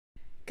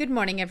Good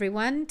morning,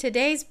 everyone.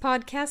 Today's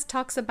podcast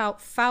talks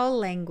about foul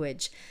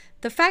language.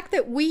 The fact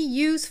that we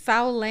use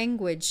foul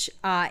language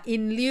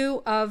in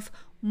lieu of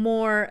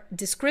more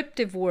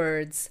descriptive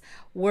words,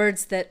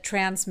 words that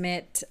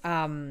transmit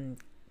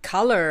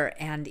color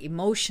and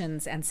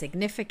emotions and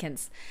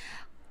significance,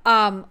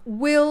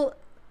 will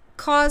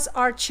cause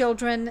our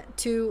children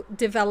to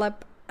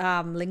develop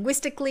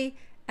linguistically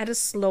at a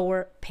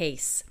slower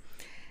pace.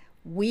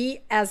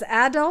 We as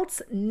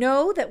adults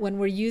know that when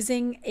we're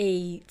using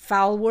a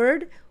foul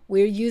word,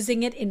 we're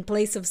using it in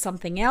place of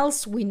something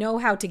else. We know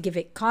how to give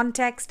it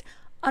context.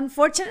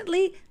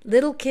 Unfortunately,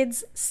 little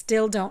kids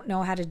still don't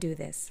know how to do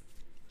this.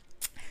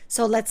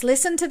 So let's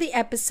listen to the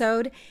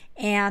episode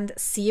and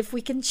see if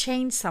we can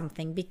change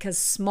something, because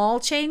small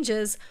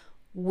changes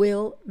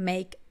will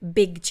make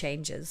big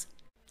changes.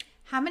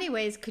 How many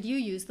ways could you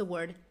use the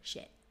word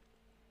shit?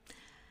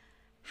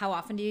 How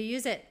often do you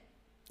use it?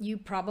 You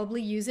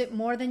probably use it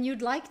more than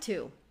you'd like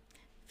to.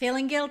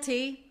 Feeling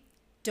guilty?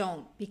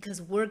 Don't,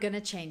 because we're going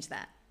to change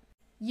that.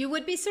 You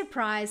would be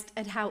surprised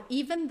at how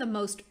even the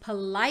most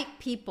polite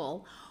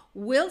people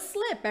will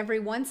slip every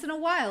once in a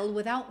while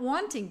without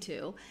wanting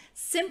to,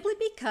 simply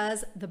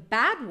because the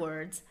bad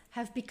words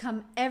have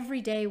become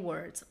everyday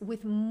words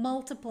with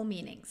multiple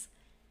meanings.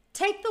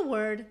 Take the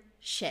word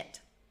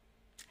shit.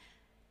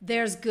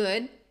 There's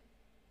good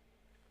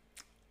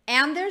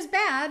and there's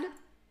bad.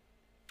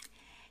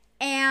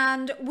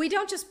 And we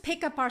don't just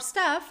pick up our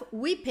stuff,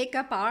 we pick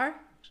up our...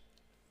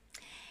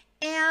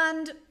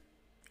 And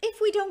if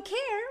we don't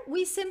care,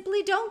 we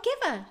simply don't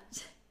give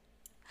it.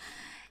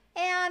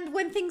 And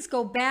when things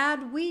go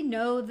bad, we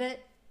know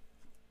that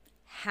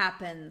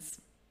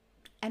happens.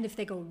 And if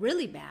they go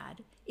really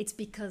bad, it's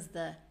because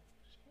the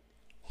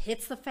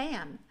hits the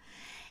fan.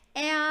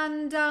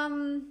 And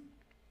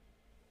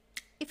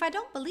if I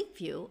don't believe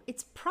you,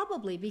 it's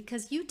probably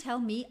because you tell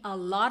me a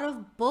lot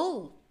of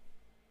bull.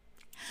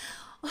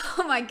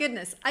 Oh my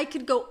goodness, I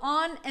could go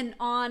on,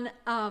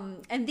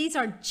 and these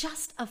are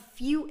just a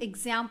few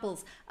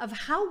examples of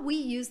how we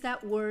use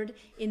that word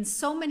in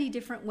so many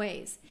different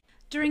ways.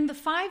 During the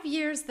 5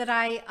 years that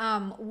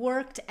I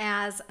worked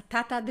as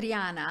Tata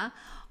Adriana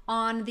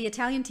on the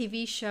Italian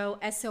TV show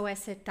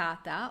SOS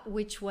Tata,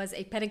 which was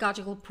a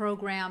pedagogical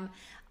program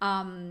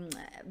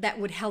that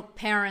would help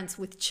parents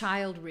with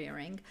child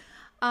rearing,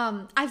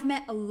 I've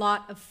met a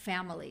lot of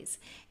families,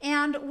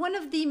 and one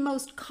of the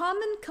most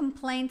common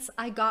complaints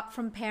I got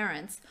from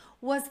parents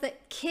was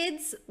that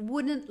kids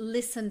wouldn't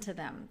listen to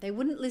them. They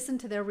wouldn't listen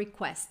to their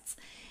requests.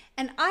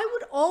 And I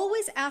would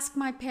always ask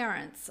my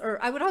parents, or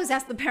I would always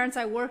ask the parents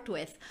I worked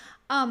with,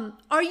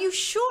 are you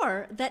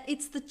sure that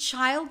it's the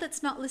child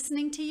that's not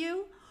listening to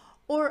you?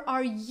 Or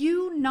are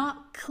you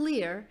not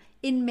clear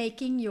in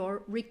making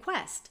your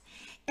request?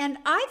 And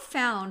I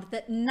found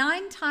that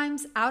 9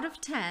 times out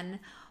of 10,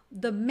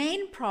 the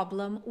main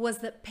problem was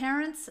that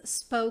parents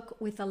spoke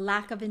with a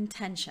lack of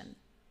intention.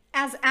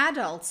 As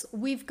adults,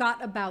 we've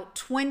got about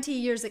 20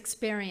 years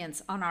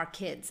experience on our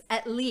kids,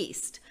 at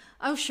least.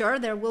 Oh, sure,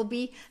 there will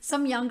be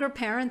some younger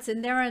parents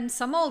in there and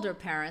some older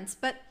parents,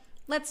 but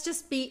let's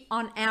just be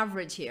on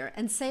average here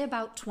and say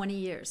about 20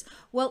 years.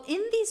 Well,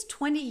 in these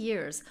 20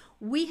 years,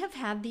 we have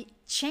had the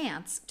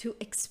chance to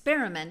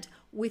experiment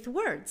with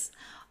words,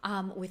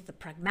 with the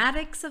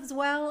pragmatics as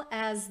well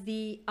as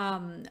the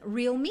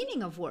real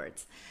meaning of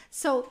words.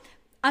 So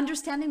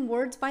understanding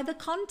words by the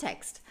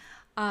context.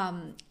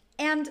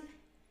 And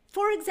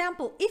for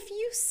example, if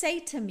you say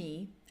to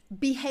me,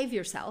 behave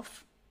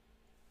yourself,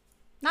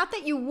 not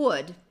that you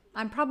would,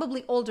 I'm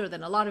probably older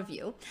than a lot of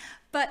you,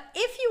 but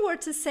if you were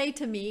to say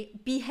to me,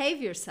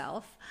 behave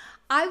yourself,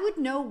 I would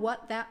know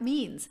what that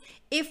means.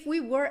 If we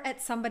were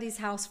at somebody's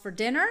house for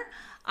dinner,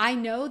 I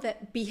know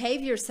that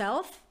behave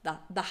yourself,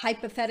 the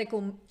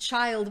hypothetical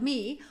child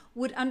me,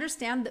 would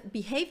understand that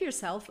behave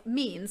yourself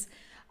means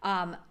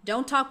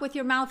don't talk with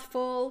your mouth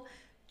full,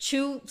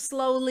 chew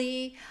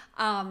slowly,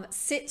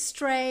 sit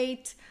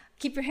straight,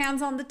 keep your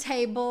hands on the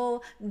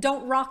table,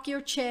 don't rock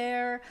your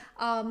chair,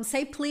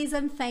 say please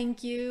and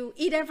thank you,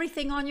 eat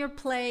everything on your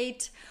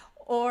plate,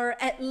 or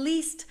at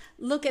least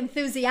look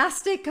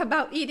enthusiastic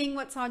about eating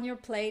what's on your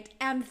plate,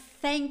 and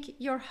thank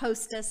your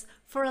hostess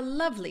for a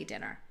lovely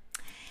dinner.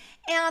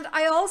 And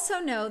I also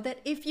know that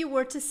if you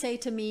were to say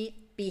to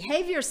me,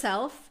 behave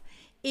yourself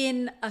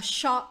in a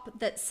shop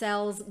that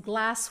sells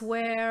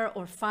glassware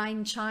or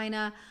fine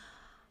china,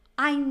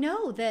 I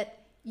know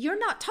that you're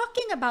not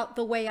talking about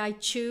the way I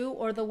chew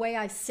or the way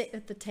I sit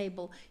at the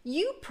table.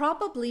 You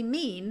probably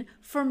mean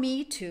for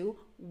me to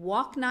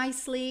walk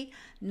nicely,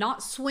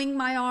 not swing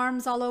my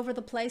arms all over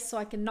the place so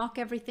I can knock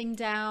everything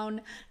down,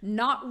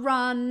 not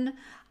run,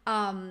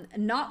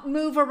 not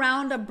move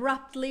around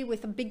abruptly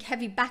with a big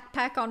heavy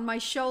backpack on my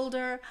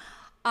shoulder,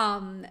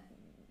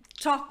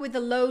 talk with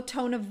a low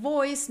tone of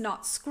voice,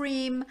 not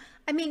scream.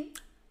 I mean,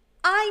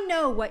 I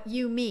know what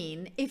you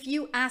mean if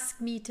you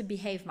ask me to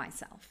behave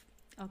myself,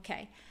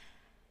 okay?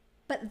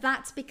 But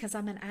that's because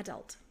I'm an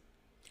adult.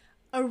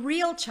 A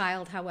real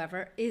child,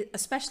 however,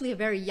 especially a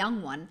very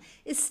young one,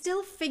 is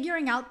still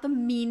figuring out the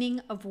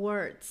meaning of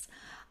words.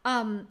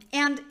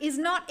 and is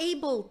not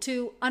able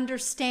to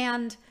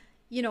understand,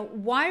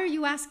 why are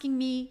you asking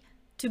me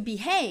to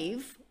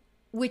behave,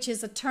 which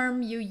is a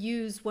term you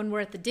use when we're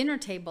at the dinner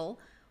table.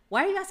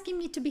 Why are you asking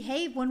me to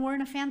behave when we're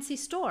in a fancy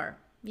store?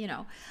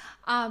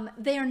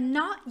 They are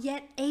not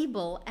yet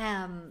able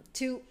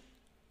to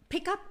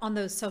pick up on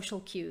those social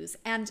cues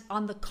and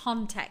on the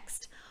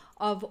context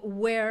of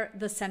where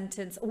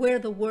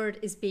the word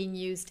is being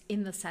used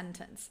in the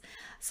sentence.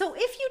 So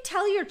if you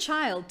tell your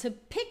child to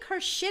pick her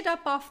shit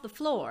up off the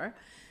floor,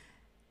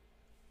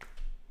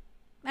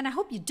 and I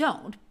hope you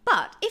don't,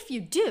 but if you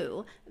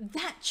do,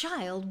 that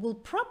child will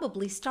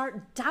probably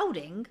start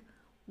doubting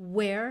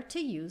where to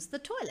use the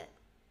toilet.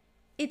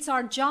 It's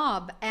our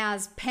job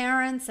as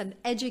parents and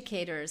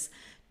educators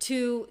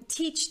to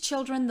teach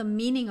children the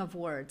meaning of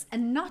words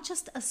and not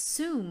just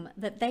assume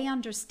that they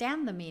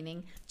understand the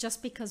meaning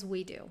just because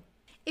we do.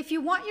 If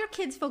you want your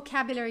kids'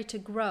 vocabulary to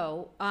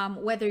grow,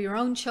 whether your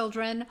own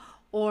children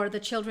or the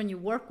children you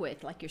work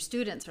with, like your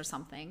students or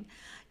something,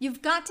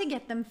 you've got to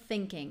get them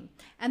thinking.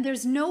 And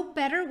there's no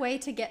better way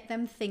to get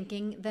them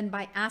thinking than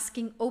by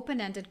asking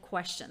open-ended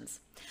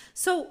questions.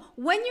 So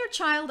when your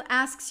child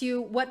asks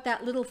you what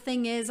that little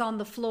thing is on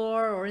the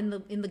floor or in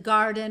the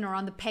garden or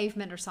on the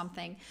pavement or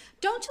something,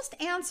 don't just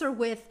answer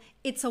with,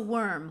 it's a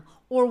worm,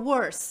 or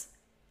worse,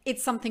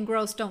 it's something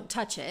gross, don't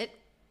touch it.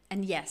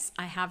 And yes,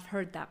 I have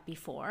heard that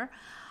before.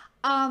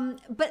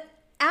 But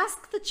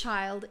ask the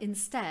child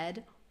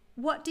instead,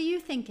 what do you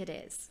think it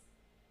is?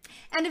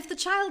 And if the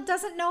child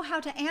doesn't know how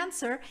to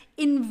answer,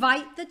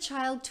 invite the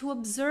child to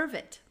observe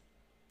it.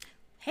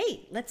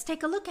 Hey, let's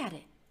take a look at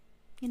it.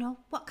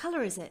 What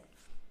color is it?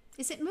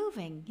 Is it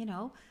moving?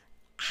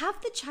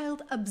 Have the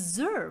child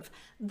observe.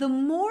 The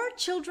more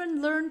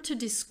children learn to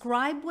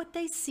describe what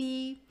they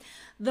see,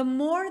 the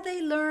more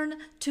they learn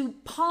to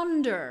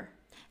ponder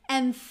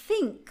and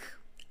think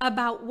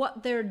about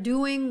what they're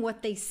doing,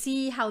 what they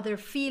see, how they're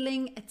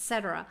feeling,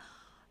 etc.,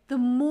 the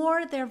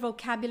more their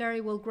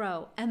vocabulary will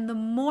grow. And the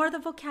more the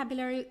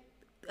vocabulary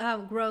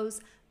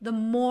grows, the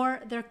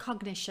more their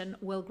cognition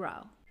will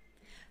grow.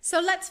 So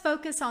let's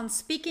focus on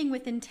speaking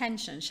with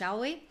intention,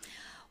 shall we?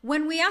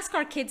 When we ask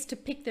our kids to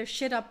pick their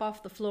shit up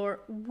off the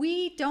floor,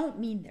 we don't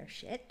mean their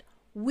shit.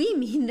 We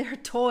mean their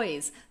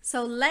toys.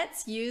 So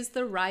let's use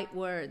the right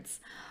words.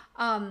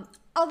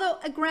 Although,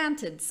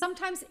 granted,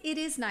 sometimes it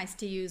is nice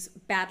to use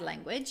bad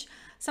language.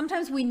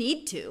 Sometimes we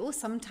need to.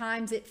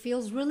 Sometimes it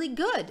feels really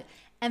good.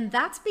 And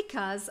that's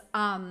because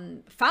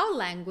foul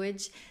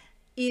language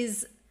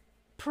is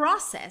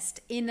processed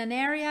in an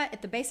area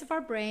at the base of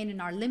our brain, in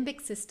our limbic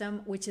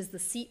system, which is the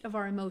seat of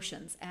our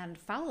emotions. And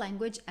foul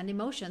language and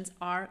emotions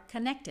are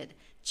connected.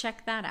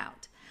 Check that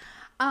out.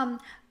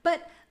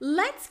 But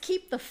let's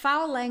keep the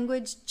foul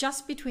language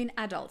just between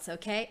adults,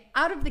 okay?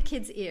 Out of the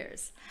kids'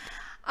 ears.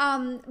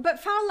 But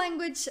foul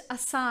language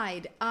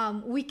aside,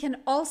 we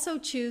can also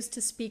choose to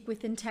speak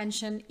with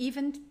intention,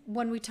 even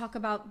when we talk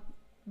about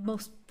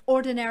most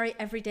ordinary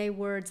everyday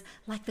words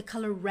like the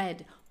color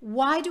red.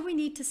 Why do we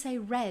need to say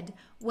red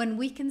when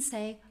we can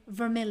say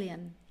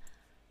vermilion,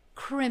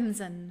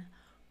 crimson,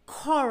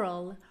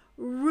 coral,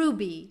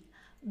 ruby?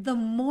 The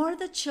more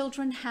the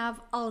children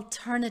have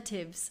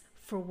alternatives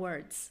for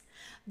words,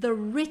 the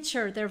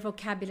richer their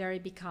vocabulary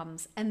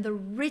becomes. And the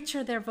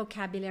richer their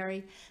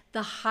vocabulary,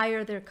 the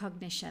higher their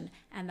cognition.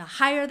 And the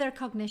higher their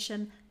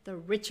cognition, the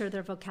richer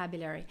their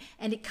vocabulary.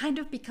 And it kind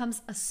of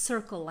becomes a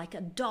circle, like a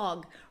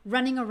dog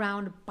running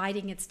around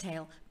biting its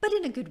tail, but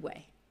in a good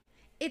way.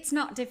 It's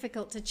not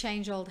difficult to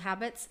change old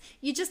habits.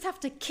 You just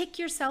have to kick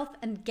yourself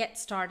and get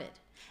started.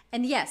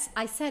 And yes,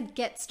 I said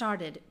get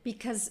started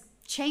because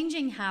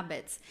changing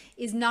habits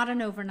is not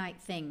an overnight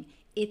thing.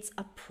 It's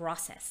a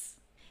process.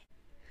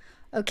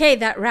 Okay,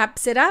 that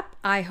wraps it up.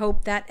 I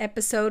hope that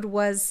episode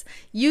was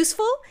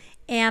useful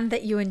and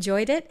that you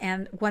enjoyed it.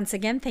 And once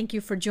again, thank you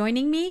for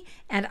joining me,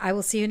 and I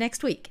will see you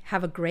next week.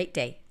 Have a great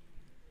day.